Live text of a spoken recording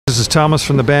is Thomas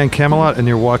from the band Kamelot, and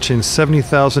you're watching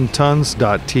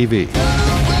 70,000tons.tv.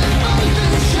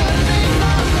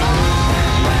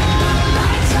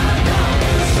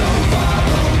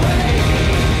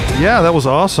 Yeah, that was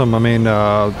awesome. I mean,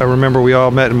 I remember we all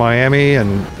met in Miami,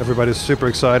 and everybody's super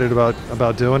excited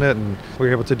about doing it, and we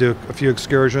were able to do a few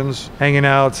excursions, hanging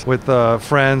out with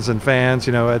friends and fans,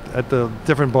 you know, at the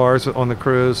different bars on the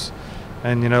cruise,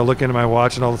 and, you know, looking at my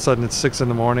watch, and all of a sudden it's 6 in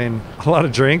the morning, a lot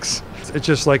of drinks. It's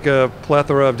just like a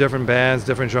plethora of different bands,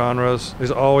 different genres.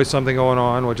 There's always something going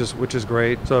on, which is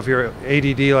great. So if you're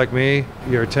ADD like me,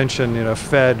 your attention, you know,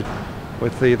 fed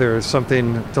with either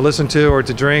something to listen to or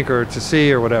to drink or to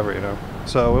see or whatever, you know.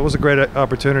 So it was a great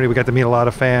opportunity. We got to meet a lot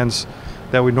of fans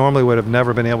that we normally would have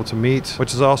never been able to meet,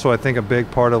 which is also, I think, a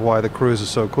big part of why the cruise is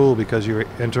so cool, because you're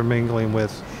intermingling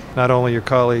with not only your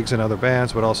colleagues and other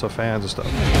bands, but also fans and stuff.